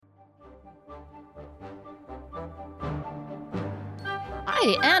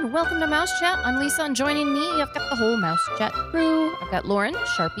Hi, and welcome to Mouse Chat. I'm Lisa, and joining me, I've got the whole Mouse Chat crew. I've got Lauren,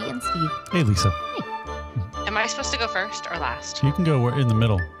 Sharpie, and Steve. Hey, Lisa. Am I supposed to go first or last? You can go in the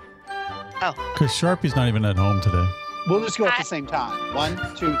middle. Oh. Because Sharpie's not even at home today. We'll just go at the same time.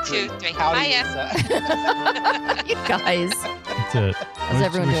 1, 2, 3. 2, 3. Howdy, Hiya. Lisa. You guys. That's it. How's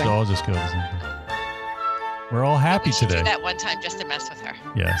everyone we doing? should all just go at the same time. We're all happy We should today. do that one time just to mess with her.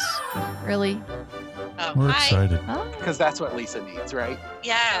 Yes. Really? Oh, We're hi. excited. Oh, Because that's what Lisa needs, right?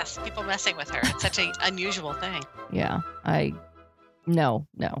 Yes, people messing with her. It's such an unusual thing. yeah. No,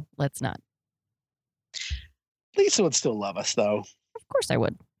 let's not. Lisa would still love us, though. Of course I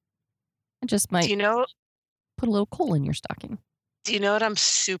would. I just Do might you know? put a little coal in your stocking. Do you know what I'm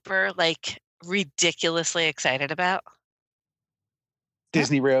super ridiculously excited about?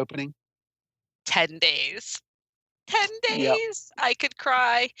 Disney reopening. 10 days. 10 days. Yep. I could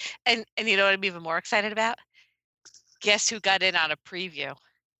cry. And you know what I'm even more excited about? Guess who got in on a preview?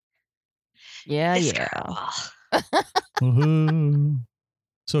 Yeah, This yeah. girl. Woohoo.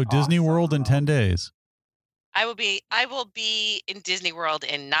 So Disney World in Awesome. 10 days. I will be in Disney World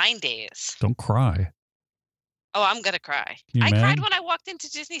in 9 days. Don't cry. Oh, I'm gonna cry. You I cried mad? when I walked into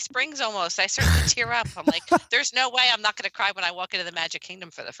Disney Springs almost. I started to tear up. I'm like, there's no way I'm not gonna cry when I walk into the Magic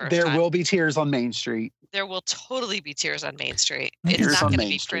Kingdom for the first There time. will be tears on Main Street. There will totally be tears on Main Street. Tears It's not on gonna Main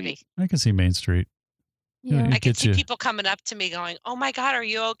be Street. pretty. I can see Main Street. Yeah. It I can gets see you. people coming up to me going, "Oh my God, are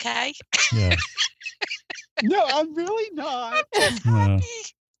you okay?" Yeah. No, I'm really not. Yeah.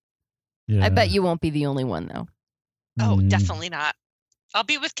 Yeah. I bet you won't be the only one, though. Oh, Mm. definitely not. I'll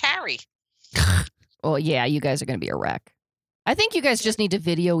be with Carrie. Well, yeah, you guys are going to be a wreck. I think you guys just need to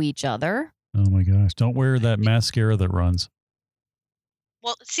video each other. Oh my gosh. Don't wear that mascara that runs.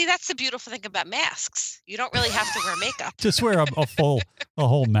 Well, see, that's the beautiful thing about masks. You don't really have to wear makeup. Just wear a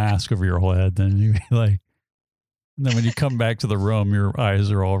whole mask over your whole head. Then you and then when you come back to the room, your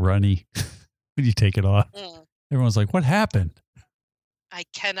eyes are all runny when you take it off. Mm, Everyone's like, what happened? I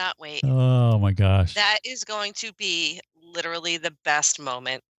cannot wait. Oh my gosh. That is going to be literally the best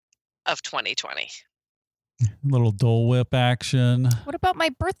moment of 2020. Little Dole Whip action. What about my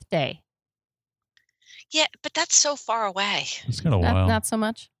birthday? Yeah, but that's so far away. It's got a while. Not so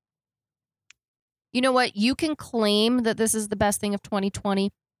much. You know what? You can claim that this is the best thing of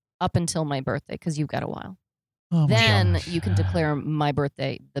 2020 up until my birthday because you've got a while. Oh my Then gosh. you can declare my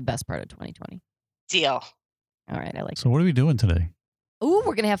birthday the best part of 2020. Deal. All right, I like So what are we doing today? it. Ooh,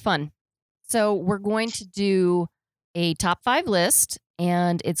 we're going to have fun. So we're going to do a top 5 list,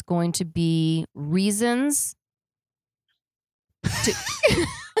 and it's going to be reasons to...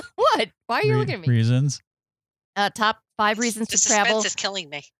 What? Why are you looking at me? Reasons. Top 5 reasons The to travel. suspense is killing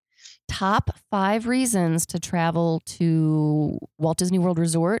me. Top 5 reasons to travel to Walt Disney World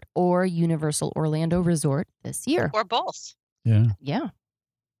Resort or Universal Orlando Resort this year. Or both. Yeah. Yeah.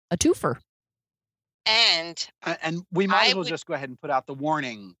 A twofer. And And we might I as well would- just go ahead and put out the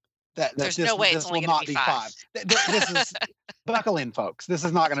warning that There's this, no way this it's only will gonna not be be 5. 5. This is buckle in, folks. This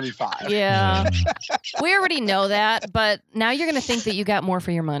is not going to be 5. Yeah. We already know that, but now you're going to think that you got more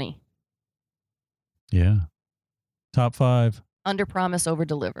for your money. Yeah. Top 5. Under promise, over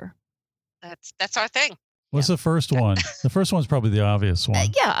deliver. that's our thing. What's the first one? The first one's probably the obvious one.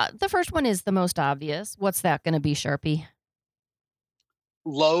 Yeah, the first one is the most obvious. What's that going to be, Sharpie?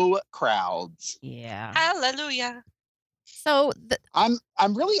 Low crowds. Yeah. Hallelujah. So, I'm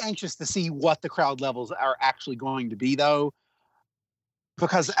really anxious to see what the crowd levels are actually going to be, though,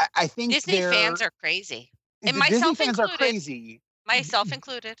 because I think Disney fans are crazy. and the myself Disney fans are included. crazy. Myself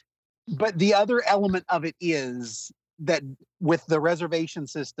included. But the other element of it is that with the reservation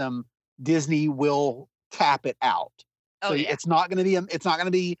system, Disney will cap it out. Oh So yeah. it's not going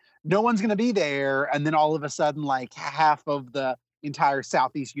to be no one's going to be there, and then all of a sudden, like half of the entire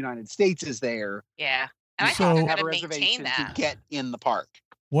Southeast United States is there. Yeah. And I So- thought to they're have a going to maintain reservation to that. get in the park.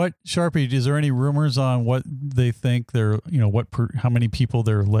 What, Sharpie, is there any rumors on what they think they're, how many people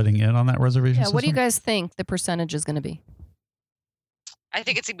they're letting in on that reservation yeah, system? what do you guys think the percentage is going to be? I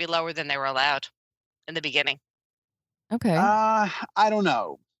think it's going to be lower than they were allowed in the beginning. Okay. I don't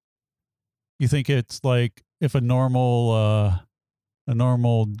know. You think it's like if a normal,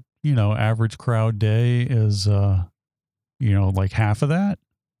 average crowd day is, like half of that?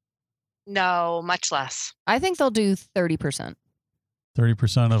 No, much less. I think they'll do 30%.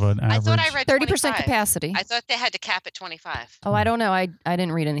 30% of an average? I thought I read 30% 25. capacity. I thought they had to cap at 25. Oh, I don't know. I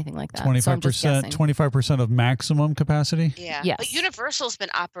didn't read anything like that. So I'm just 25%, guessing. 25% of maximum capacity? Yeah. Yes. But Universal's been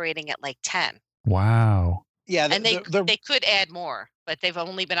operating at like 10. Wow. Yeah, And they could add more, but they've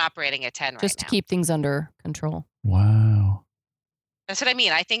only been operating at 10 Just right to now. keep things under control. Wow. That's what I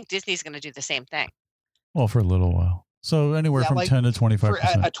mean. I think Disney's going to do the same thing. Well, for a little while. So anywhere Yeah, from like, 10 to for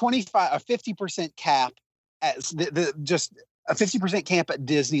 25%. a 50% cap at just a 50% cap at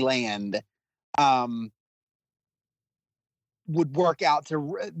Disneyland would work out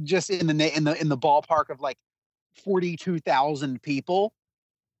to just in the ballpark of like 42,000 people.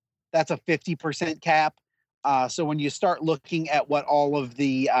 That's a 50% cap. So when you start looking at what all of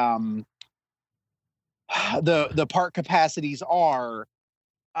the park capacities are,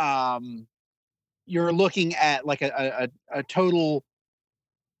 you're looking at like a total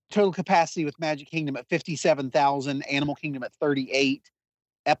capacity with Magic Kingdom at 57,000, Animal Kingdom at 38,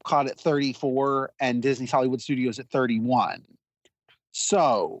 Epcot at 34, and Disney's Hollywood Studios at 31.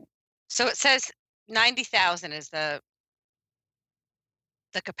 So it says 90,000 is the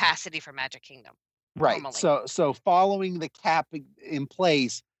capacity for Magic Kingdom. right. Normally. So following the cap in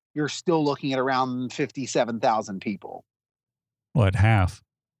place, you're still looking at around 57,000 people. Well, at half.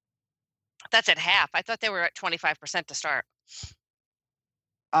 That's at half. I thought they were at 25% to start.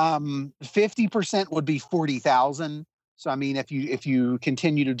 50% would be 40,000. So I mean, if you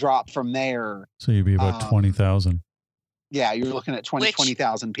continue to drop from there, So you'd be about 20,000. Yeah, you're looking at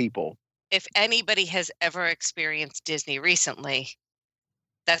 20,000 people. If anybody has ever experienced Disney recently,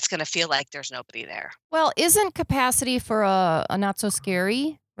 that's going to feel like there's nobody there. Well, isn't capacity for a Not So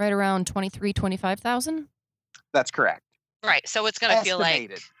Scary right around 25,000? That's correct. Right. So it's going to feel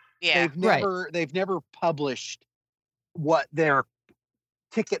like, yeah. They've never published what their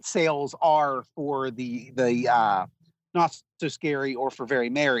ticket sales are for the Not So Scary or for Very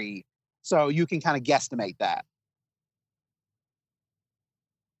Merry. So you can kind of guesstimate that.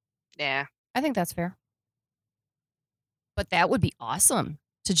 Yeah. I think that's fair. But that would be awesome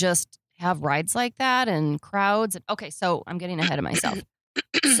to just have rides like that and crowds. Okay, so I'm getting ahead of myself.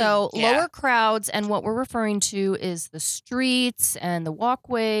 So lower crowds, and what we're referring to is the streets and the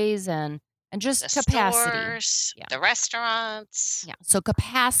walkways and just the capacity. Stores, the restaurants. Yeah. So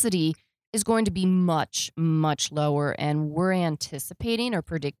capacity is going to be much, much lower, and we're anticipating or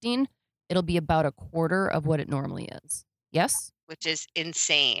predicting it'll be about a quarter of what it normally is. Yes? Which is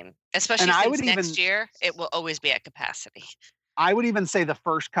insane. Especially since next year, it will always be at capacity. I would even say the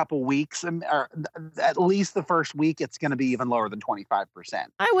first couple weeks, or at least the first week, it's going to be even lower than 25%.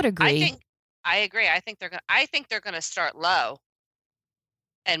 I would agree. I agree. I think they're going to start low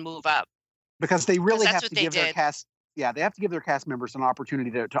and move up because they really have to give their cast. Yeah, they have to give their cast members an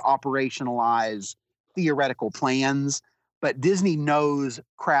opportunity to operationalize theoretical plans. But Disney knows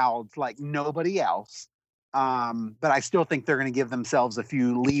crowds like nobody else. But I still think they're going to give themselves a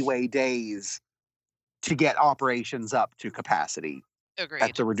few leeway days to get operations up to capacity. Agreed.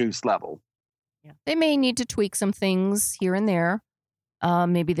 At the reduced level. Yeah. They may need to tweak some things here and there.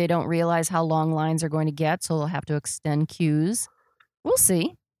 Maybe they don't realize how long lines are going to get, so they'll have to extend queues. We'll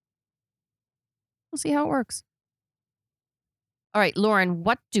see. We'll see how it works. All right, Lauren,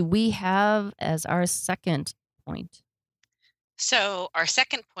 what do we have as our second point? So our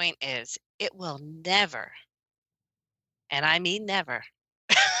second point is it will never, and I mean never,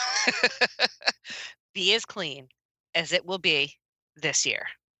 be as clean as it will be this year.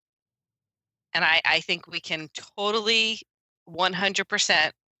 And I think we can totally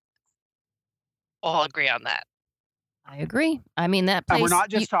 100% all agree on that. I agree. I mean, that place... And we're not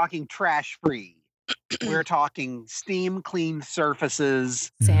just talking trash-free. We're talking steam-cleaned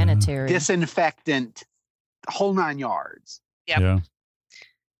surfaces. Sanitary. Disinfectant. Whole 9 yards. Yep. Yeah.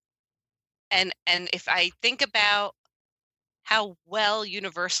 And if I think about how well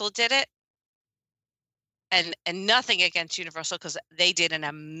Universal did it, and nothing against Universal because they did an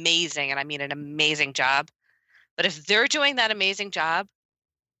amazing, and I mean an amazing job. But if they're doing that amazing job,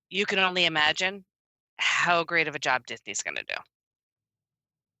 you can only imagine how great of a job Disney's going to do.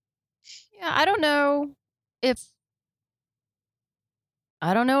 Yeah, I don't know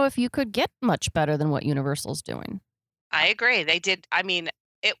if you could get much better than what Universal's doing. I agree. They did. I mean,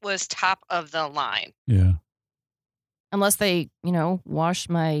 it was top of the line. Yeah. Unless they, wash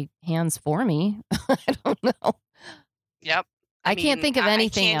my hands for me. I don't know. Yep. I can't think of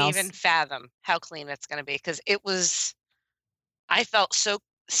anything else. I can't even fathom how clean it's going to be because I felt so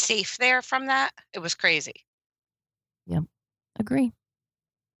safe there from that. It was crazy. Yep. Agree.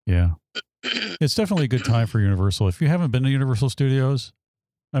 Yeah. It's definitely a good time for Universal. If you haven't been to Universal Studios,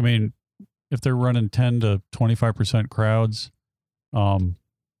 I mean, if they're running 10 to 25% crowds,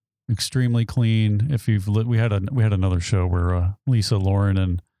 extremely clean. If we had another show where Lisa, Lauren,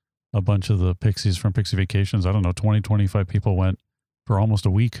 and a bunch of the Pixies from Pixie Vacations, 25 people went for almost a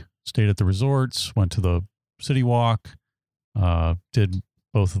week, stayed at the resorts, went to the City Walk, did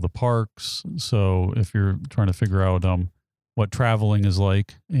both of the parks. So if you're trying to figure out what traveling is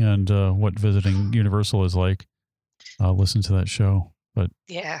like and what visiting Universal is like, listen to that show. But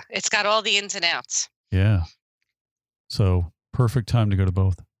yeah, it's got all the ins and outs. Yeah. So perfect time to go to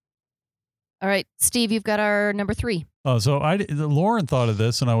both. All right, Steve, you've got our number 3. Oh, so Lauren thought of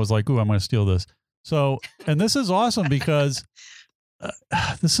this, and I was like, "Ooh, I'm going to steal this." So, and this is awesome because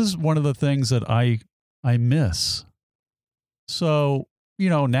this is one of the things that I miss. So,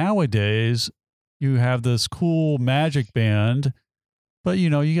 nowadays you have this cool Magic Band, but you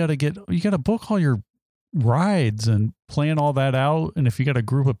got to book all your rides and plan all that out. And if you got a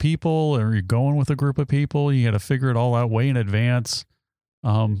group of people or you're going with a group of people, you got to figure it all out way in advance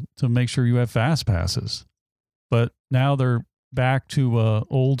to make sure you have fast passes. But now they're back to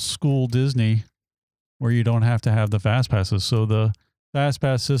old school Disney where you don't have to have the fast passes. So the fast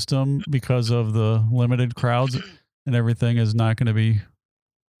pass system, because of the limited crowds and everything, is not going to be,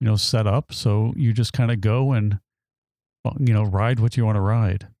 set up. So you just kind of go and, ride what you want to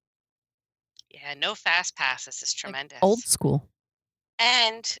ride. Yeah, no fast passes is tremendous. Old school.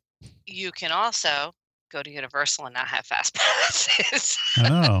 And you can also go to Universal and not have fast passes. I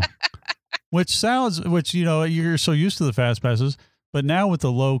know. Which you're so used to the fast passes, but now with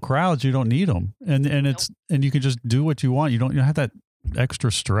the low crowds, you don't need them. And you can just do what you want. You don't have that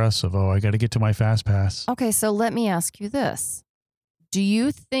extra stress of, I got to get to my fast pass. Okay, so let me ask you this. Do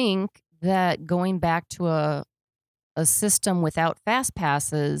you think that going back to a system without fast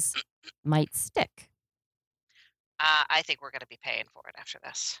passes might stick? I think we're going to be paying for it after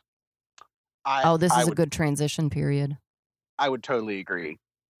this. This is a good transition period. I would totally agree.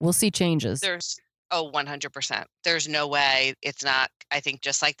 We'll see changes. 100%. There's no way it's not. I think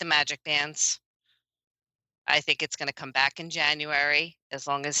just like the Magic Bands, I think it's going to come back in January as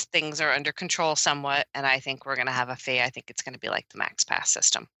long as things are under control somewhat. And I think we're going to have a fee. I think it's going to be like the Max Pass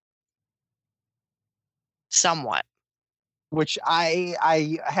system. Somewhat. Which I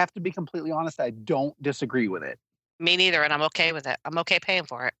have to be completely honest, I don't disagree with it. Me neither, and I'm okay with it. I'm okay paying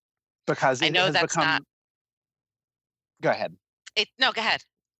for it. Because I know that's not. Go ahead. Go ahead.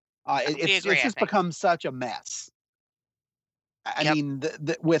 It's just become such a mess. I mean,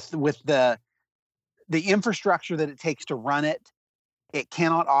 with the infrastructure that it takes to run it, it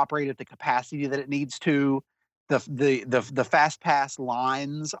cannot operate at the capacity that it needs to. The fast pass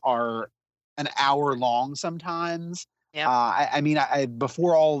lines are an hour long sometimes. Yeah.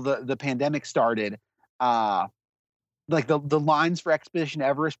 Before all the pandemic started, like the lines for Expedition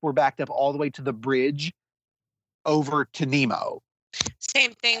Everest were backed up all the way to the bridge over to Nemo.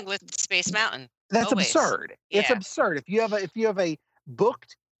 Same thing with Space Mountain. That's always. Absurd. Yeah. It's absurd. If you have a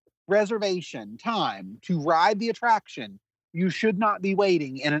booked reservation time to ride the attraction, you should not be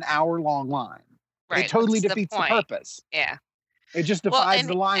waiting in an hour-long line. Right. It totally defeats the purpose. Yeah. It just divides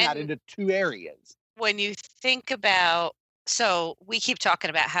the line out into two areas. When you think about, so we keep talking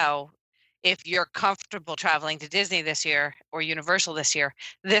about how if you're comfortable traveling to Disney this year or Universal this year,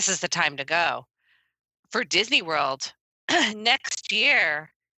 this is the time to go. For Disney World, next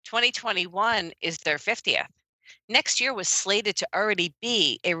year, 2021 is their 50th. Next year was slated to already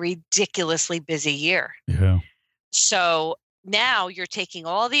be a ridiculously busy year. Yeah. So now you're taking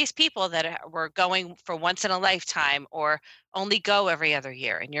all these people that were going for once in a lifetime or only go every other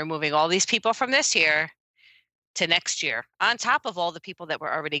year, and you're moving all these people from this year to next year, on top of all the people that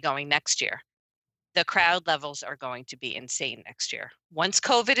were already going next year. The crowd levels are going to be insane next year. Once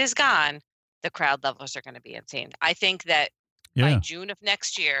COVID is gone, the crowd levels are going to be insane. I think that by June of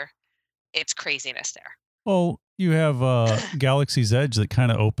next year, it's craziness there. Well, you have Galaxy's Edge that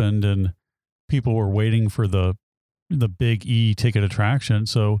kind of opened, and people were waiting for the big e-ticket attraction.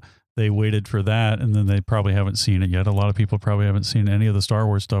 So they waited for that, and then they probably haven't seen it yet. A lot of people probably haven't seen any of the Star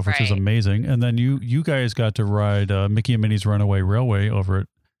Wars stuff, which is amazing. And then you guys got to ride Mickey and Minnie's Runaway Railway over at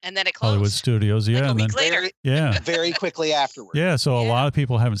and then it closed. Hollywood Studios. Yeah. Like a week later. Very quickly afterwards. Yeah. So a lot of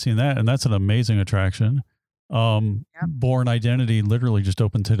people haven't seen that, and that's an amazing attraction. Bourne Identity literally just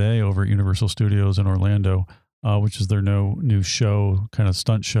opened today over at Universal Studios in Orlando, which is their new show, kind of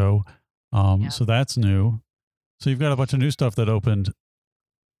stunt show. So that's new. So you've got a bunch of new stuff that opened,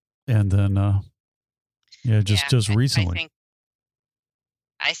 and then just recently.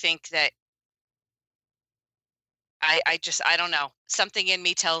 I think that I don't know. Something in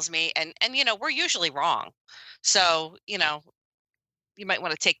me tells me, and we're usually wrong. So, you might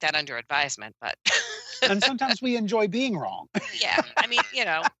want to take that under advisement, but. And sometimes we enjoy being wrong. Yeah. I mean, we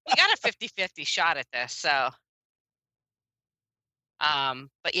got a 50-50 shot at this. So,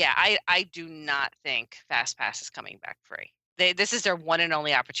 but yeah, I do not think Fast Pass is coming back free. This is their one and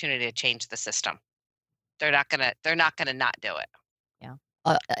only opportunity to change the system. They're not gonna not do it.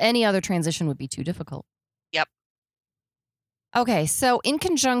 Yeah. Any other transition would be too difficult. Yep. Okay, so in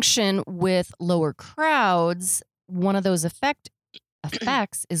conjunction with lower crowds, one of those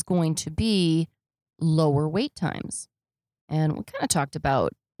effects is going to be lower wait times. And we kind of talked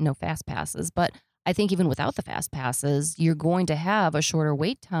about no fast passes, but I think even without the fast passes, you're going to have a shorter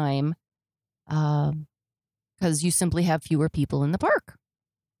wait time because you simply have fewer people in the park.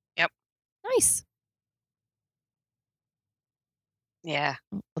 Yep. Nice. Yeah.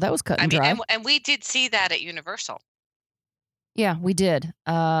 Well, that was cut and dry. And we did see that at Universal. Yeah, we did.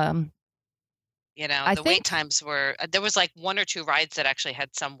 The wait times were, there was like 1 or 2 rides that actually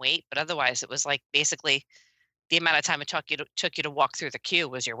had some wait, but otherwise it was like basically the amount of time it took you to walk through the queue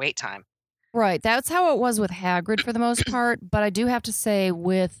was your wait time. Right. That's how it was with Hagrid for the most part. But I do have to say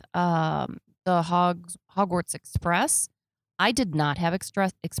with the Hogwarts Express, I did not have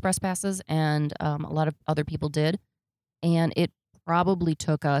express passes, and a lot of other people did. And it probably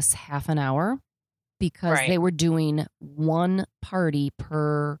took us half an hour because they were doing 1 party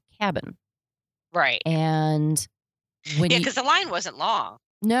per cabin. Right. And because the line wasn't long.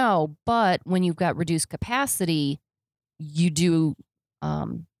 No, but when you've got reduced capacity, you do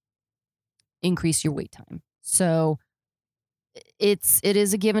increase your wait time. So it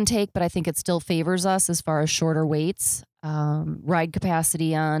is a give and take, but I think it still favors us as far as shorter waits. Ride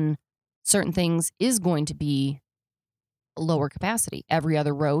capacity on certain things is going to be lower capacity, every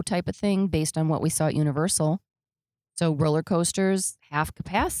other row type of thing based on what we saw at Universal. So roller coasters, half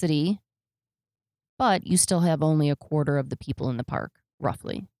capacity, but you still have only a quarter of the people in the park,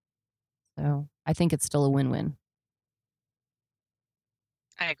 roughly. So I think it's still a win-win.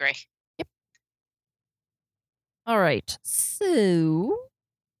 I agree. Yep. All right. So,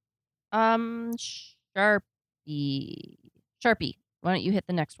 Sharpie, why don't you hit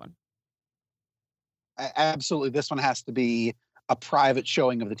the next one? Absolutely. This one has to be a private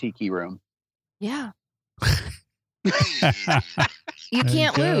showing of the Tiki Room. Yeah. You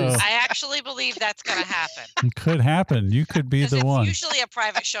can't lose. I actually believe that's going to happen. It could happen. You could be the one. It's usually a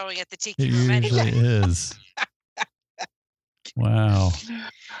private showing at the Tiki Room. It usually is. Wow.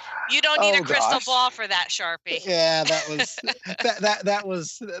 You don't need a crystal ball for that, Sharpie. Yeah, that was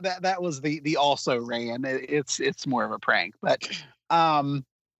that was the also ran. It's more of a prank, but I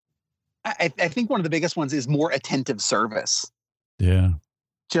think one of the biggest ones is more attentive service. Yeah.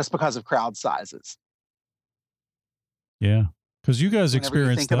 Just because of crowd sizes. Yeah. Because you guys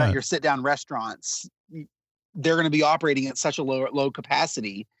experienced think about your sit-down restaurants, they're going to be operating at such a low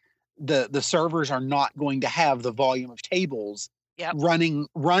capacity. The servers are not going to have the volume of tables running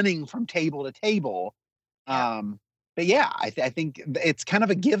from table to table. But yeah, I think it's kind of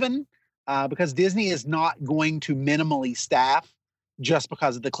a given because Disney is not going to minimally staff just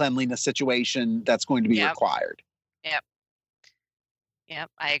because of the cleanliness situation that's going to be required.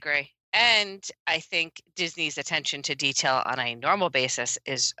 Yep, I agree. And I think Disney's attention to detail on a normal basis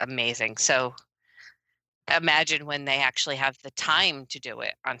is amazing. So imagine when they actually have the time to do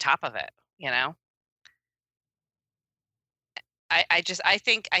it on top of it, I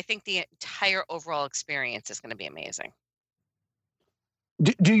think the entire overall experience is going to be amazing.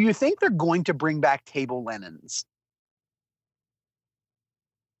 Do you think they're going to bring back table linens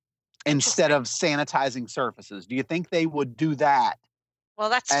instead of sanitizing surfaces? Do you think they would do that? Well,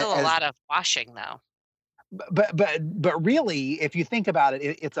 that's still a lot of washing, though. But really, if you think about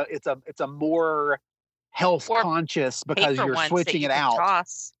it, it's a more health conscious because you're switching it out.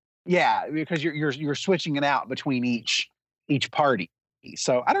 Toss. Yeah, because you're switching it out between each party.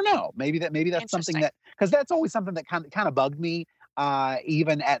 So I don't know. Maybe that's something that, because that's always something that kind of bugged me.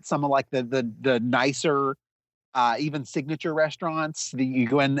 Even at some of like the nicer, even signature restaurants, you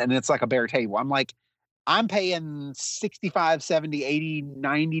go in and it's like a bare table. I'm like, I'm paying $65, $70, $80,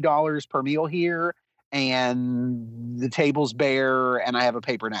 $90 per meal here, and the table's bare, and I have a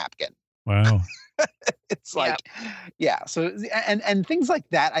paper napkin. Wow. It's like, yeah. So, and things like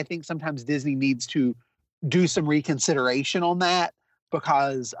that, I think sometimes Disney needs to do some reconsideration on that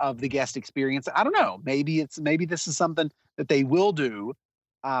because of the guest experience. I don't know. Maybe this is something that they will do.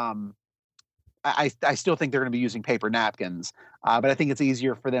 I still think they're going to be using paper napkins, but I think it's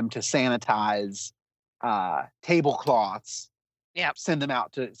easier for them to sanitize tablecloths. Yeah. Send them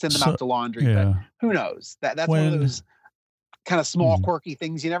out to laundry. Yeah. But who knows? That's one of those kind of small quirky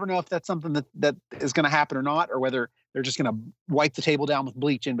things. You never know if that's something that is going to happen or not, or whether they're just going to wipe the table down with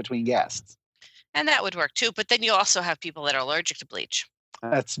bleach in between guests. And that would work too. But then you also have people that are allergic to bleach.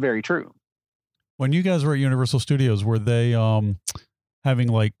 That's very true. When you guys were at Universal Studios, were they having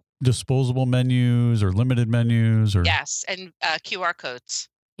like disposable menus or limited menus? Or yes, and QR codes.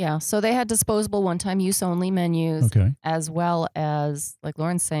 Yeah, so they had disposable one-time use only menus, as well as, like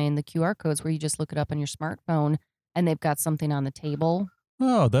Lauren's saying, the QR codes where you just look it up on your smartphone and they've got something on the table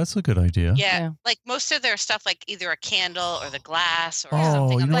Oh, that's a good idea. Yeah, like most of their stuff, like either a candle or the glass or Oh,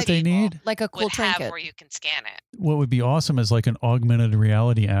 something. you on know the what they table need? Like a cool would have trinket. where you can scan it. What would be awesome is like an augmented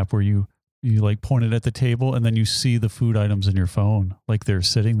reality app where you like point it at the table and then you see the food items in your phone, like they're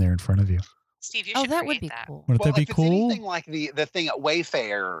sitting there in front of you. Steve, you Oh, should that would create be that. cool. Wouldn't that be if it's cool? anything like the thing at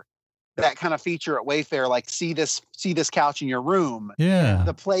Wayfair, that kind of feature at Wayfair, like see this couch in your room. Yeah.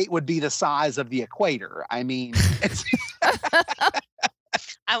 The plate would be the size of the equator. I mean, it's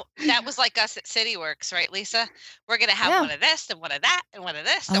That was like us at CityWorks, right, Lisa? We're going to have one of this and one of that and one of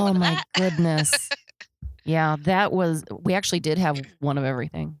this and one of that. Oh, my goodness. Yeah, we actually did have one of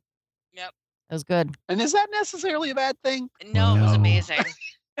everything. Yep. It was good. And is that necessarily a bad thing? No, it was Wow. amazing.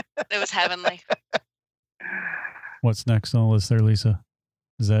 It was heavenly. What's next on the list there, Lisa?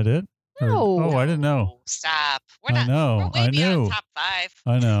 Is that it? Or- No. oh, I didn't know. Oh, stop. We're I not. know. We're way I beyond knew. top 5.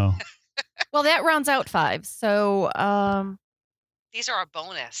 I know. Well, that rounds out 5. So, These are our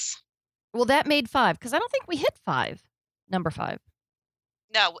bonus. well, that made 5 because I don't think we hit 5. Number 5.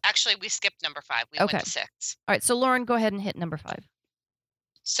 No, actually, we skipped number 5. We Okay. went to 6. All right. So, Lauren, go ahead and hit number 5.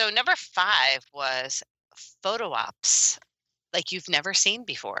 So number 5 was photo ops like you've never seen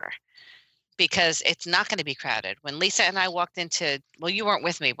before, because it's not going to be crowded. When Lisa and I walked into, well, you weren't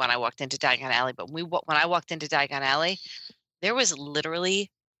with me when I walked into Diagon Alley, but when I walked into Diagon Alley, there was literally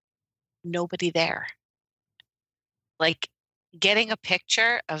nobody there. Like getting a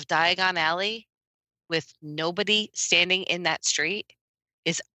picture of Diagon Alley with nobody standing in that street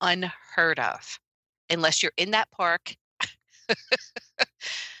is unheard of, unless you're in that park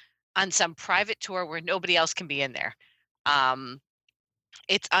on some private tour where nobody else can be in there.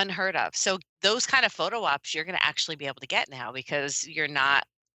 It's unheard of. So those kind of photo ops you're going to actually be able to get now, because you're not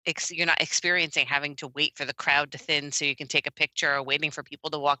experiencing having to wait for the crowd to thin so you can take a picture, or waiting for people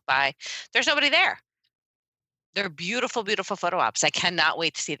to walk by. There's nobody there. They're beautiful, beautiful photo ops. I cannot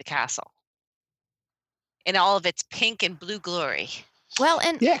wait to see the castle in all of its pink and blue glory. Well,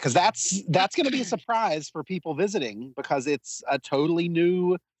 and Yeah, because that's going to be a surprise for people visiting, because it's a totally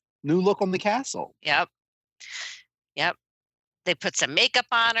new look on the castle. Yep. They put some makeup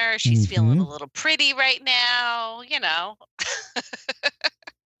on her. She's feeling a little pretty right now,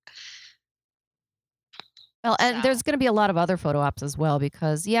 Well, and So- there's going to be a lot of other photo ops as well,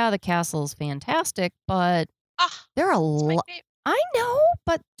 because the castle's fantastic, but there are a It's my lot. favorite. I know,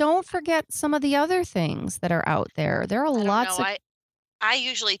 but don't forget some of the other things that are out there. There are I don't lots know. of I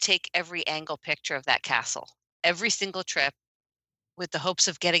usually take every angle picture of that castle, every single trip, with the hopes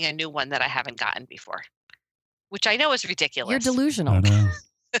of getting a new one that I haven't gotten before, which I know is ridiculous. You're delusional. I know.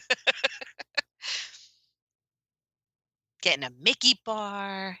 Getting a Mickey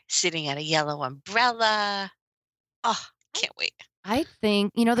bar, sitting at a yellow umbrella. Oh, can't wait. I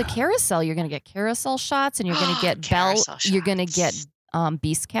think the carousel. You're going to get carousel shots, and you're going to get Carousel You're going to get shots.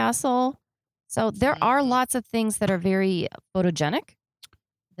 Beast Castle. So there are lots of things that are very photogenic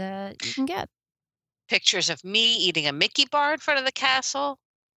that you can get. Pictures of me eating a Mickey bar in front of the castle.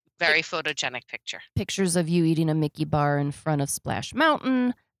 Very photogenic picture. Pictures of you eating a Mickey bar in front of Splash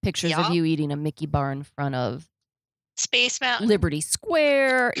Mountain. Pictures of Yup. you eating a Mickey bar in front of Space Mountain. Liberty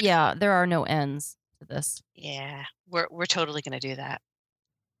Square. Yeah, there are no ends to this. Yeah, we're totally going to do that.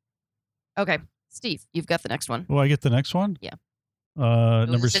 Okay, Steve, you've got the next one. Well, I get the next one? Yeah. Ooh,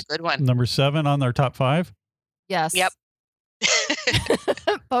 Number this is a good one. number 7 on our top 5. Yes. Yep.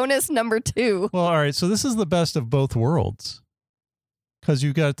 Bonus number 2. Well, all right. So this is the best of both worlds, because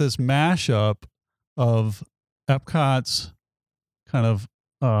you got this mashup of Epcot's kind of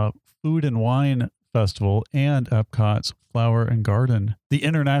food and wine festival and Epcot's Flower and Garden, the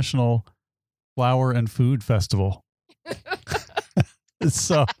International Flower and Food Festival.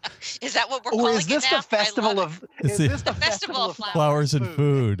 So Is that what we're Or calling is this it now? the festival of? It's Is the- this the Festival of flowers and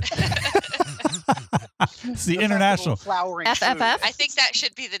food. It's the international. flowering FFF? I think that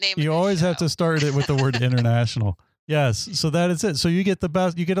should be the name. You of always have to start it with the word international. Yes. So that is it. So you get the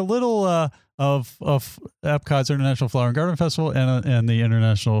best, you get a little of Epcot's International Flower and Garden Festival and the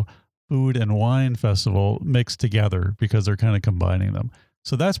International Food and Wine Festival mixed together, because they're kind of combining them.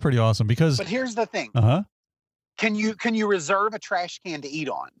 So that's pretty awesome, because But here's the thing: uh-huh. can you reserve a trash can to eat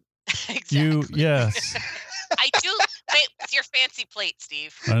on? Exactly. Yes. I do. Wait, with your fancy plate,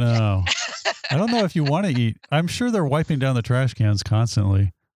 Steve. I know. I don't know if you want to eat. I'm sure they're wiping down the trash cans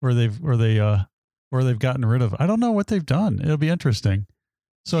constantly, or they've gotten rid of. I don't know what they've done. It'll be interesting.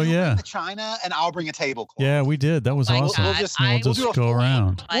 So You yeah. bring the china, and I'll bring a tablecloth. Yeah, we did. That was My awesome. God, We'll just- I we'll just will go bring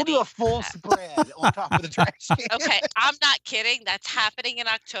around. We'll do a full spread on top of the trash can. Okay, I'm not kidding. That's happening in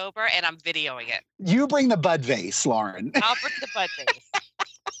October, and I'm videoing it. You bring the bud vase, Lauren. I'll bring the bud vase.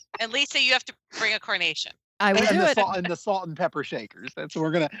 And Lisa, you have to bring a carnation. I will do it. And the salt and pepper shakers. That's what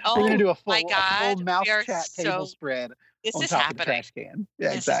we're gonna do a full mouse chat table spread on top of the trash can.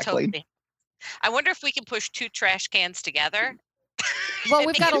 Yeah, exactly. Totally. I wonder if we can push 2 trash cans together. Well,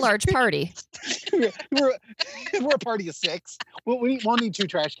 we've got a large party. we're a party of 6. We'll need 2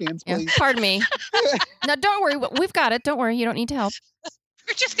 trash cans, please. Yeah, pardon me. No, don't worry. We've got it. Don't worry. You don't need to help.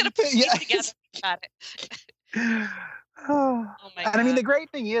 We're just gonna put these together. Got it. Oh my God. And I mean, the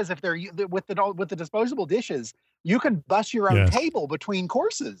great thing is, if they're with the disposable dishes, you can bus your own table between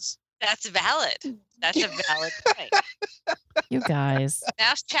courses. That's valid. That's a valid point. You guys.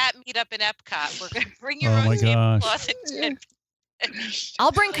 Mouse chat meetup in Epcot. We're going to bring your own tablecloth and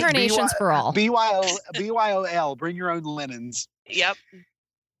I'll bring carnations for all. BYOL. Bring your own linens. Yep.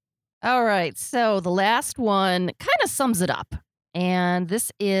 All right. So the last one kind of sums it up. And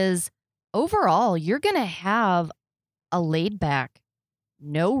this is overall, you're going to have a laid back,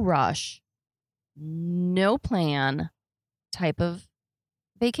 no rush, no plan type of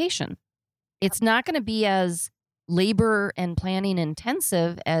vacation. It's not going to be as labor and planning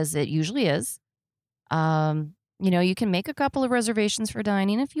intensive as it usually is. You can make a couple of reservations for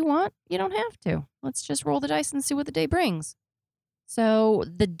dining if you want. You don't have to. Let's just roll the dice and see what the day brings. So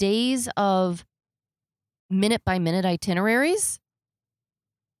the days of minute by minute itineraries,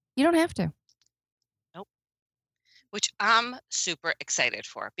 you don't have to. Nope. Which I'm super excited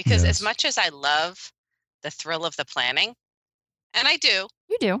for, because as much as I love the thrill of the planning, and I do.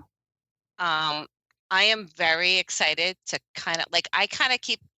 You do. I am very excited to I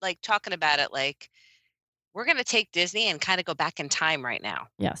keep talking about it like we're going to take Disney and kind of go back in time right now.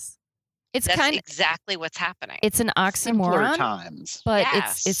 Yes. That's exactly what's happening. It's an oxymoron. Simpler times. But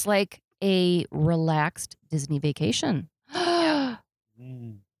it's like a relaxed Disney vacation. Yes.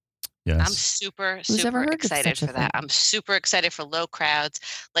 I'm super excited for that. I'm super excited for low crowds.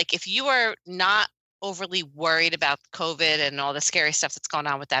 Like, if you are not overly worried about COVID and all the scary stuff that's going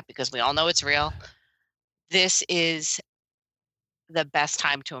on with that, because we all know it's real, this is the best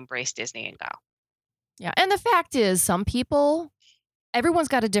time to embrace Disney and go. Yeah. And the fact is, everyone's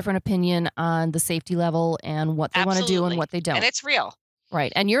got a different opinion on the safety level and what they want to do and what they don't. And it's real.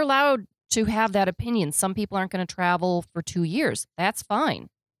 Right. And you're allowed to have that opinion. Some people aren't going to travel for 2 years. That's fine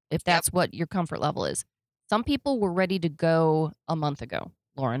if that's what your comfort level is. Some people were ready to go a month ago,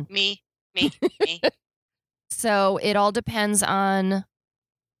 Lauren. Me. So it all depends on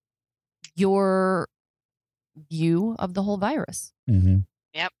your view of the whole virus. Mm-hmm.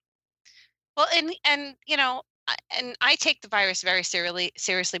 Yep. Well, and I take the virus very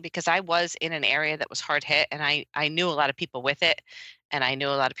seriously because I was in an area that was hard hit, and I knew a lot of people with it, and I knew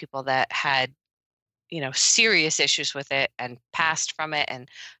a lot of people that had, serious issues with it and passed from it, and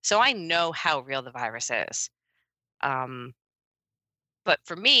so I know how real the virus is. But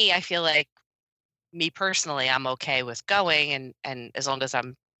for me, I feel like, me personally, I'm okay with going, and as long as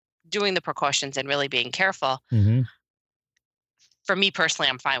I'm doing the precautions and really being careful. Mm-hmm. For me personally,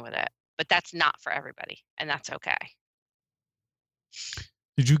 I'm fine with it. But that's not for everybody, and that's okay.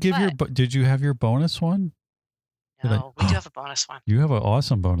 Did you have your bonus one? No, we do have a bonus one. You have an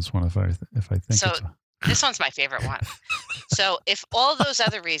awesome bonus one, if I think so. This one's my favorite one. So if all those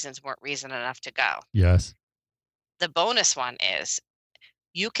other reasons weren't reason enough to go, yes, the bonus one is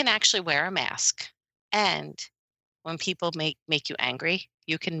you can actually wear a mask, and when people make you angry,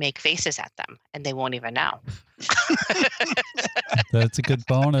 you can make faces at them, and they won't even know. That's a good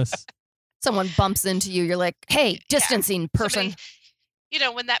bonus. Someone bumps into you, you're like, hey, distancing person.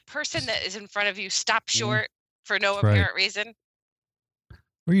 Somebody, when that person that is in front of you stops short for no apparent reason.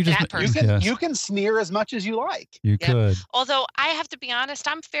 Or you you can sneer as much as you like. You could. Although I have to be honest,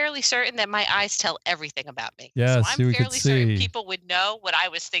 I'm fairly certain that my eyes tell everything about me. Yes, so I'm fairly certain people would know what I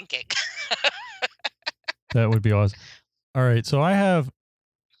was thinking. That would be awesome. All right, so I have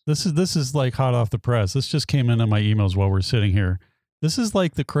this is like hot off the press. This just came into my emails while we're sitting here. This is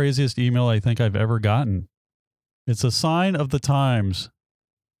like the craziest email I think I've ever gotten. It's a sign of the times.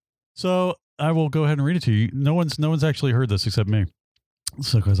 So I will go ahead and read it to you. No one's actually heard this except me.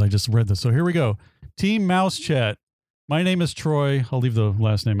 So because I just read this. So here we go. Team Mouse Chat. My name is Troy. I'll leave the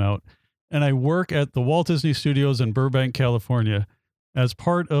last name out. And I work at the Walt Disney Studios in Burbank, California, as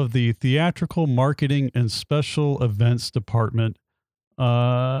part of the Theatrical Marketing and Special Events Department.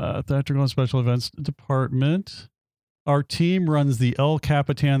 Theatrical and Special Events Department. Our team runs the El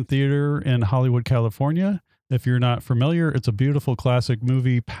Capitan Theater in Hollywood, California. If you're not familiar, it's a beautiful classic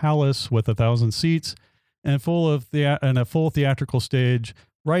movie palace with 1,000 seats and a full theatrical stage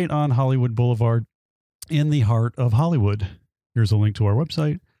right on Hollywood Boulevard in the heart of Hollywood. Here's a link to our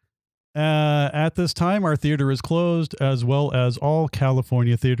website. At this time, our theater is closed, as well as all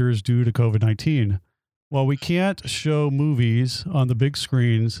California theaters due to COVID-19. while we can't show movies on the big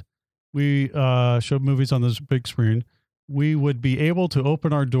screens, we show movies on this big screen. We would be able to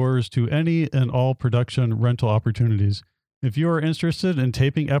open our doors to any and all production rental opportunities. If you are interested in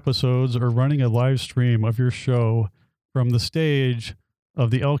taping episodes or running a live stream of your show from the stage of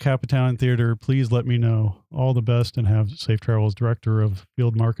the El Capitan Theater, please let me know. All the best and have safe travels, Director of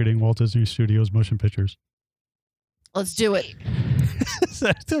Field Marketing, Walt Disney Studios Motion Pictures. Let's do it.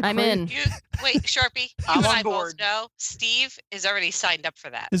 I'm in. Wait, Sharpie, you and I both know Steve is already signed up for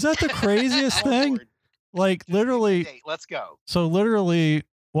that. Is that the craziest thing? Like literally, let's go. So literally,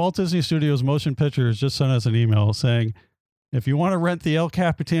 Walt Disney Studios Motion Pictures just sent us an email saying, if you want to rent the El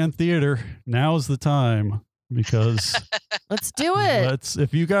Capitan Theater, now's the time. Because let's do it.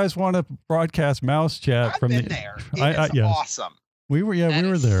 If you guys want to broadcast Mouse Chat from the there. It is awesome. We were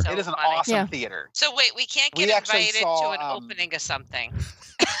there. So it is an awesome theater. So wait, we can't get invited to an opening of something.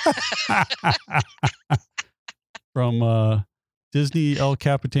 From Disney El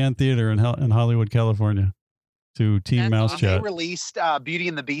Capitan Theater in Hollywood, California, to Team Mouse Chat. They released Beauty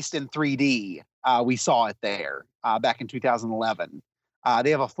and the Beast in 3D. We saw it there back in 2011.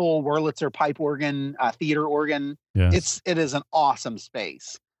 They have a full Wurlitzer pipe organ, theater organ. Yes. It is an awesome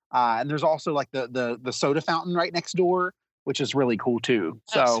space. And there's also like the soda fountain right next door, which is really cool too.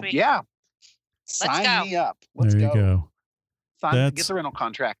 So yeah, sign me up. Let's there you go. Get the rental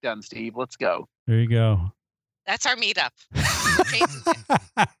contract done, Steve. Let's go. There you go. That's our meetup.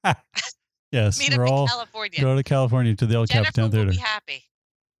 Yes, meetup in California. Go to California to the El Capitan Theater. Will be happy.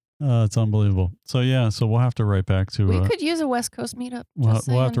 It's unbelievable. So we'll have to write back to. We could use a West Coast meetup. We'll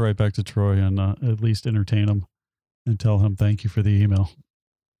have to write back to Troy and at least entertain him and tell him thank you for the email.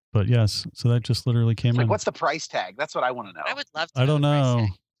 But yes, so that just literally came in. What's the price tag? That's what I want to know. I would love to. I don't know.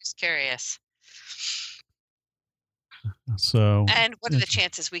 Just curious. So. And what are the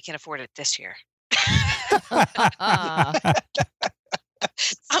chances we can afford it this year?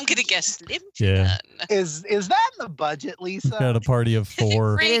 I'm gonna guess slim. Yeah. Is that in the budget, Lisa? We've got a party of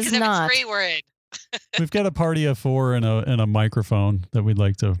 4. It is not. If it's free, we're in. We've got a party of 4 and a microphone that we'd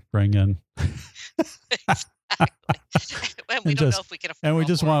like to bring in. Exactly. We don't know if we can afford. And we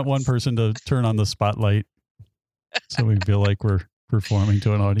just want one person to turn on the spotlight, so we feel like we're performing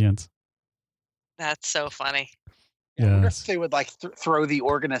to an audience. That's so funny. Yeah, they would like throw the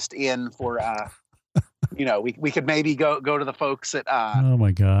organist in for. We could maybe go to the folks at oh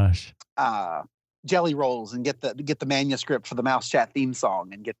my gosh, Jelly Rolls and get the manuscript for the Mouse Chat theme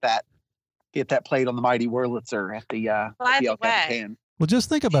song and get that played on the mighty Wurlitzer at the El Capitan. Well, just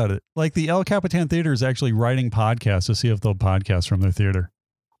think about it. Like the El Capitan Theater is actually writing podcasts to see if they'll podcast from their theater.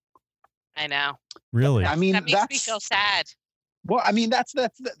 I know. Really? I mean, that makes me feel sad. Well, I mean, that's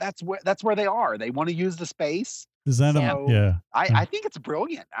where they are. They want to use the space. Is that yeah? I think it's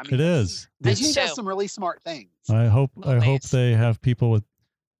brilliant. I mean, it is. Disney does some really smart things. I hope they have people with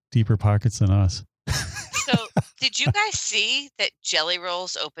deeper pockets than us. So, did you guys see that Jelly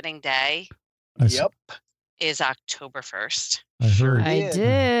Roll's opening day? Yep. Is October 1st. I heard. I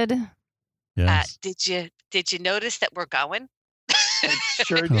did. Yes. Did you notice that we're going?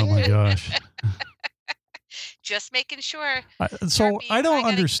 Sure did. Oh my gosh. Just making sure. I don't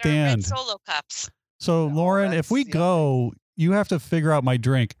understand. Solo cups. So Lauren, if we go, you have to figure out my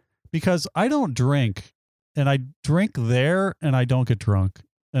drink because I don't drink, and I drink there, and I don't get drunk,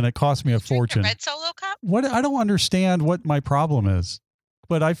 and it costs me a fortune. Red Solo cup? What? I don't understand what my problem is,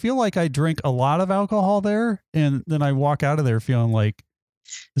 but I feel like I drink a lot of alcohol there, and then I walk out of there feeling like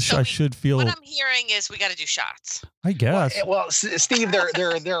I should feel. What I'm hearing is we got to do shots. I guess. Well, Steve, there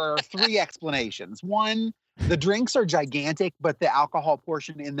are 3 explanations. 1. The drinks are gigantic, but the alcohol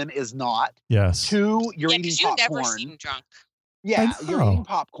portion in them is not. Yes. 2, you're eating popcorn. You've never seen drunk. Yeah, you're eating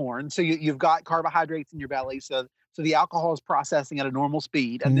popcorn, so you've got carbohydrates in your belly, so the alcohol is processing at a normal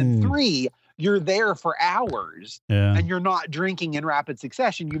speed. And then 3, you're there for hours, and you're not drinking in rapid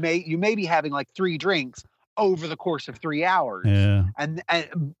succession. You may be having like 3 drinks over the course of 3 hours. Yeah.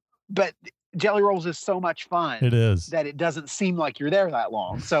 But Jelly Rolls is so much fun. It is. That it doesn't seem like you're there that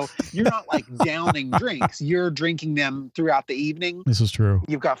long. So you're not like downing drinks. You're drinking them throughout the evening. This is true.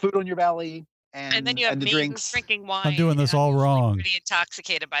 You've got food on your belly. And then you have the drinks. Drinking wine. I'm doing this all wrong. Pretty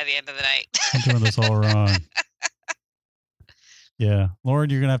intoxicated by the end of the night. I'm doing this all wrong. Yeah. Lauren,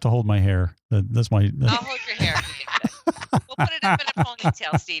 you're going to have to hold my hair. That's my... I'll hold your hair. We'll put it up in a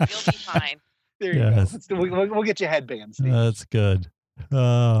ponytail, Steve. You'll be fine. There you go. We'll get you headbands, Steve. That's good.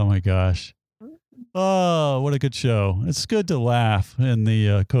 Oh, my gosh. Oh, what a good show. It's good to laugh in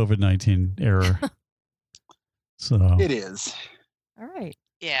the COVID-19 era. So it is. All right.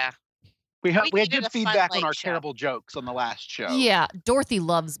 Yeah. We had good feedback on our terrible jokes on the last show. Yeah. Dorothy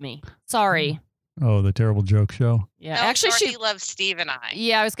loves me. Sorry. Oh, the Terrible Joke Show. Yeah, no, actually, Dorothy she loves Steve and I.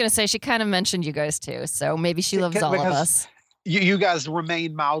 Yeah, I was going to say she kind of mentioned you guys too, so maybe she loves all of us. You guys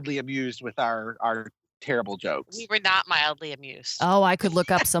remain mildly amused with our terrible jokes. We were not mildly amused. Oh, I could look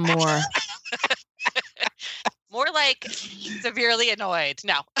up some more. More like severely annoyed.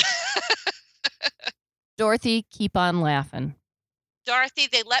 No. Dorothy, keep on laughing. Dorothy,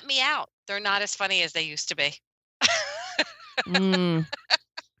 they let me out. They're not as funny as they used to be. Mm.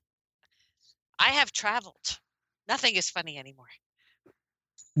 I have traveled. Nothing is funny anymore.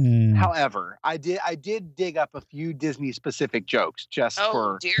 However, I did dig up a few Disney specific jokes just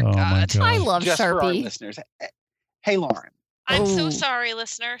for dear Oh, my God. God. I love just for our Sharpie. listeners. Hey, Lauren, I'm so Oh. sorry,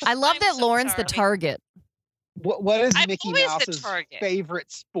 listeners. I love I'm that so Lauren's the sorry. target. what is I'm Mickey always the Mouse's target.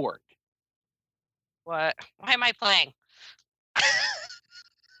 favorite sport? What? Why am I playing?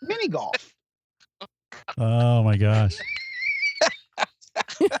 Mini golf. Oh my gosh.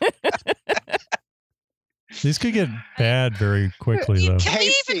 These could get bad very quickly, though. Can Hey, we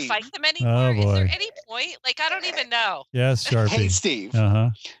even Steve. fight them anymore? Oh, Is there boy. any point? Like, I don't even know. Yes, Hey, Sharpie. Steve, Uh-huh.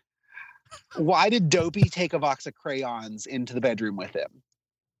 why did Dopey take a box of crayons into the bedroom with him?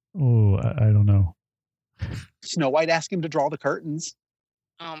 Oh, I don't know. Snow White asked him to draw the curtains.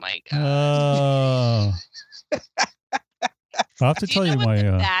 Oh my God. Oh. I'll have to Do tell you you know what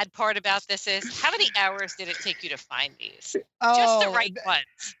the my... bad part about this is? How many hours did it take you to find these? Just the Oh, right ones.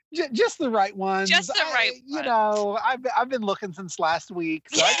 Just the right ones. Just the right You ones. know, I've been looking since last week,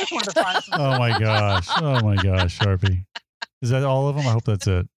 so I just wanted to find some. Oh my gosh. Oh my gosh, Sharpie. Is that all of them? I hope that's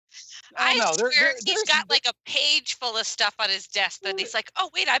it. I no, swear he's there's- got like a page full of stuff on his desk, and he's like, "Oh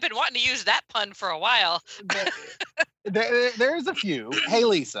wait, I've been wanting to use that pun for a while." There's a few. Hey,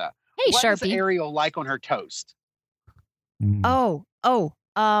 Lisa. Hey, what does Sharpie. Ariel like on her toast? Mm. Oh,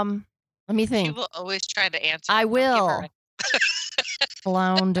 let me She think. will always try to answer. I Don't give her will.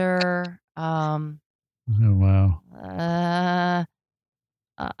 Flounder. Oh, wow.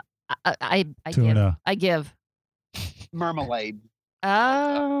 I give. Tuna. I give. Marmalade.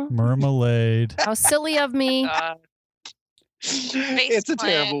 Oh, Marmalade. how silly of me. It's a plant.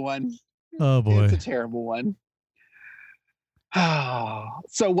 terrible one. Oh boy. It's a terrible one.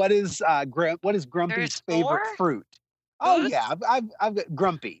 So what is Grumpy's There's favorite more? fruit? Oh Food? yeah, I've got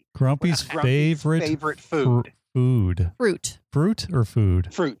Grumpy. Grumpy's favorite food. food. Fruit. Fruit or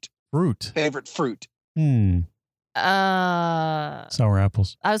food? Fruit. Fruit. Favorite fruit. Sour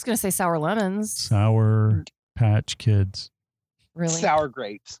apples. I was gonna say sour lemons. Sour Patch Kids. Really? Sour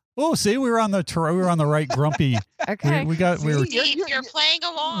grapes. Oh, see, we were on the right Grumpy. Okay. we were See? Steve, you're playing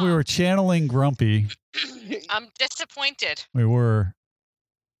along. we were channeling Grumpy. I'm disappointed. We were.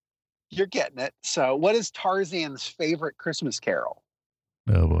 You're getting it. So what is Tarzan's favorite Christmas carol?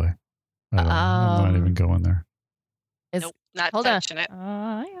 Oh boy. I'm not even going there. Is- Nope, not hold on. touching it.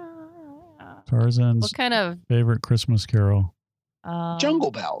 Tarzan's What kind of favorite Christmas carol.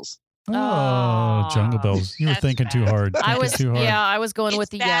 Jungle Bells. Oh, Jungle Bells. You were That's thinking too bad. hard. I was Thinking too hard. I was going It's with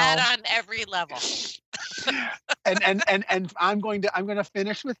the bad yell. on every level. and I'm going to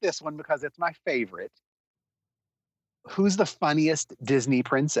finish with this one because it's my favorite. Who's the funniest Disney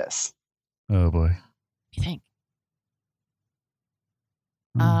princess? Oh boy. You think?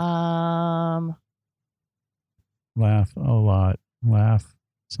 Laugh a lot. Laugh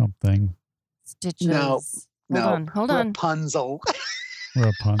something. Stitches. No. Hold on. Rapunzel.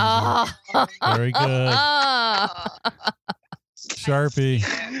 Rapunzel. Oh. Very good. Sharpie.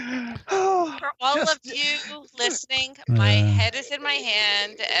 For all Just- of you listening, my Yeah. head is in my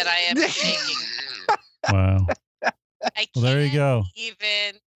hand and I am shaking. Wow. I can't Well, there you go.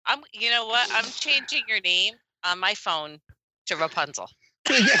 even. You know what? I'm changing your name on my phone to Rapunzel.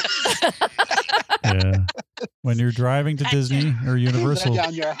 Yeah. When you're driving to Disney or Universal,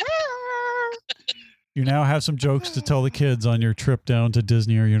 Down your- you now have some jokes to tell the kids on your trip down to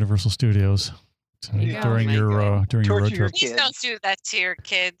Disney or Universal Studios Yeah. during Oh my your God. during your road Torture your trip. Please don't Kids. do that to your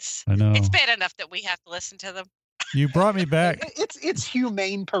kids. I know. It's bad enough that we have to listen to them. You brought me back, It's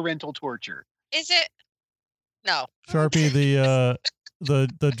humane parental torture. Is it? No. Sharpie.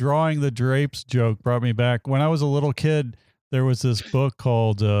 The drawing the drapes joke brought me back. When I was a little kid, there was this book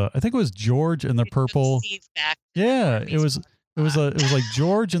called I think it was George and the Purple. Steve back. Yeah, it was like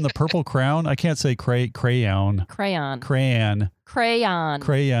George and the Purple Crown. I can't say crayon. Crayon. Crayon.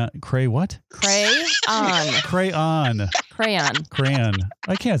 What? Crayon. Crayon.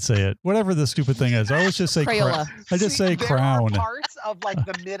 I can't say it. Whatever the stupid thing is. I always just say Crayola. I just say there crown. Are parts of like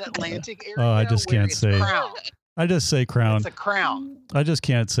the mid-Atlantic area. Oh, I just where can't it's say. Crown. I just say crown. It's a crown. I just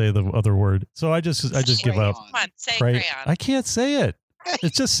can't say the other word. So I just give up. Come on, say Cray- crayon. I can't say it.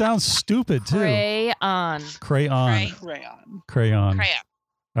 It just sounds stupid too. Crayon. Crayon. Cray- Crayon. Crayon. Crayon.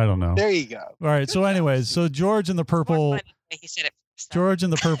 I don't know. There you go. All right. So anyways, so George and the purple, He said it first, George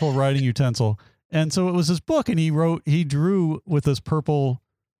and the purple writing utensil. And so it was his book, and he drew with this purple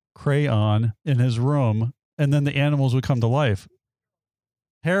crayon in his room, and then the animals would come to life.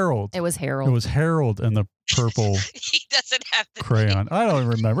 Harold. It was Harold. It was Harold and the purple He doesn't have the crayon. I don't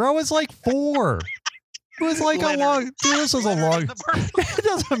remember. I was like 4. It was like Leonard. a long. This was a long. It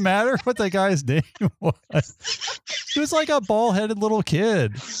doesn't matter what the guy's name was. He was like a bald-headed little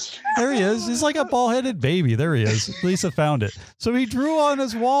kid. There he is. He's like a bald-headed baby. There he is. Lisa found it. So he drew on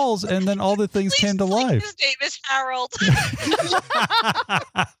his walls, and then all the things came to life. His name is Harold.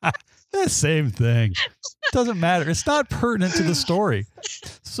 The same thing. Doesn't matter. It's not pertinent to the story.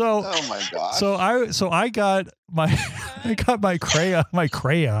 So, Oh my gosh. so I got my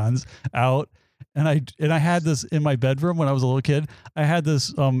crayons out, and I had this in my bedroom when I was a little kid. I had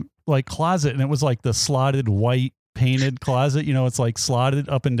this like closet, and it was like the slotted white painted closet. You know, it's like slotted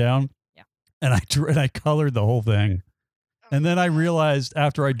up and down. Yeah. And I colored the whole thing. And then I realized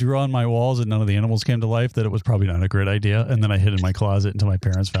after I drew on my walls and none of the animals came to life that it was probably not a great idea. And then I hid in my closet until my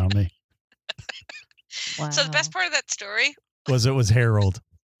parents found me. Wow. So the best part of that story, It was Harold.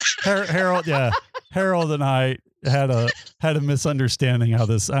 Harold, yeah. Harold and I had a misunderstanding how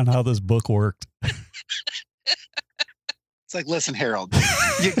this book worked. It's like, listen, Harold,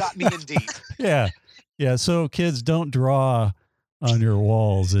 you got me in deep. Yeah. Yeah. So kids, don't draw on your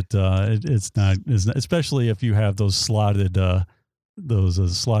walls. It's not, especially if you have those slotted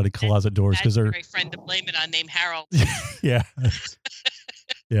closet doors, because they're a friend to blame it on named Harold. yeah.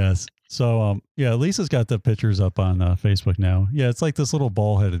 Yes. So Lisa's got the pictures up on Facebook now. Yeah, it's like this little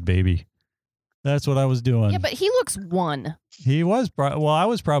ball-headed baby. That's what I was doing. Yeah, but he looks 1. He was I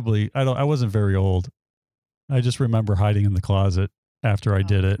was probably I wasn't very old. I just remember hiding in the closet after I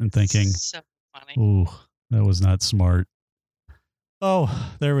did it and thinking, So funny. "Ooh, that was not smart."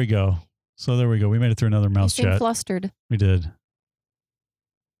 Oh, there we go. So there we go. We made it through another You mouse seem chat. flustered. We did.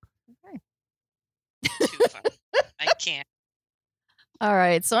 Too funny. I can't. All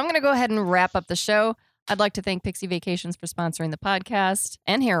right, so I'm going to go ahead and wrap up the show. I'd like to thank Pixie Vacations for sponsoring the podcast,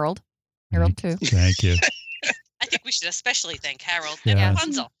 and Harold too, Thank you. I think we should especially thank Harold Yes. and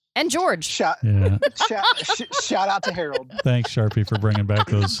Rapunzel. and George. Shout Yeah. shout out to Harold. Thanks, Sharpie, for bringing back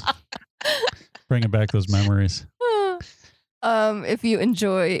those memories. If you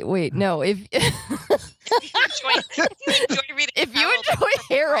enjoy, wait, no, if If you enjoy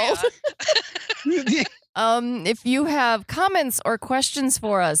Harold, Crayon. if you have comments or questions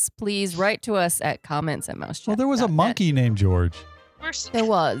for us, please write to us at comments@mousechat.net. Well, there was a monkey named George, There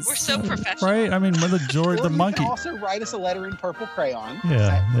was. We're so professional. right? I mean, the Or monkey. You can also write us a letter in purple crayon.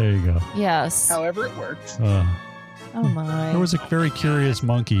 Yeah, there you go. Yes. However it works. Oh my. There was a very curious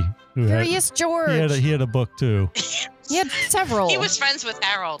monkey who Curious George. he had a book too. He had several. He was friends with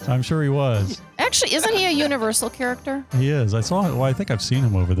Harold. I'm sure he was. Actually, isn't he a Universal character? He is. I saw. Well, I think I've seen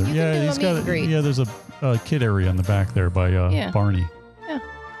him over there. You Yeah, can do he's a meet and got. greet. Yeah, there's a kid area in the back there by Yeah. Barney. Yeah.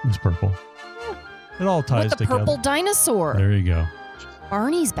 Who's purple. It all ties With the together. purple dinosaur. There you go.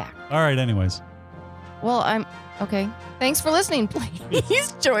 Barney's back. All right. Anyways, Well, I'm okay. Thanks for listening.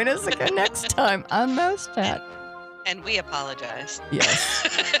 Please join us again next time on Mouse Chat. And we apologize. Yes.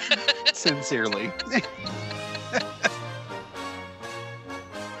 Sincerely.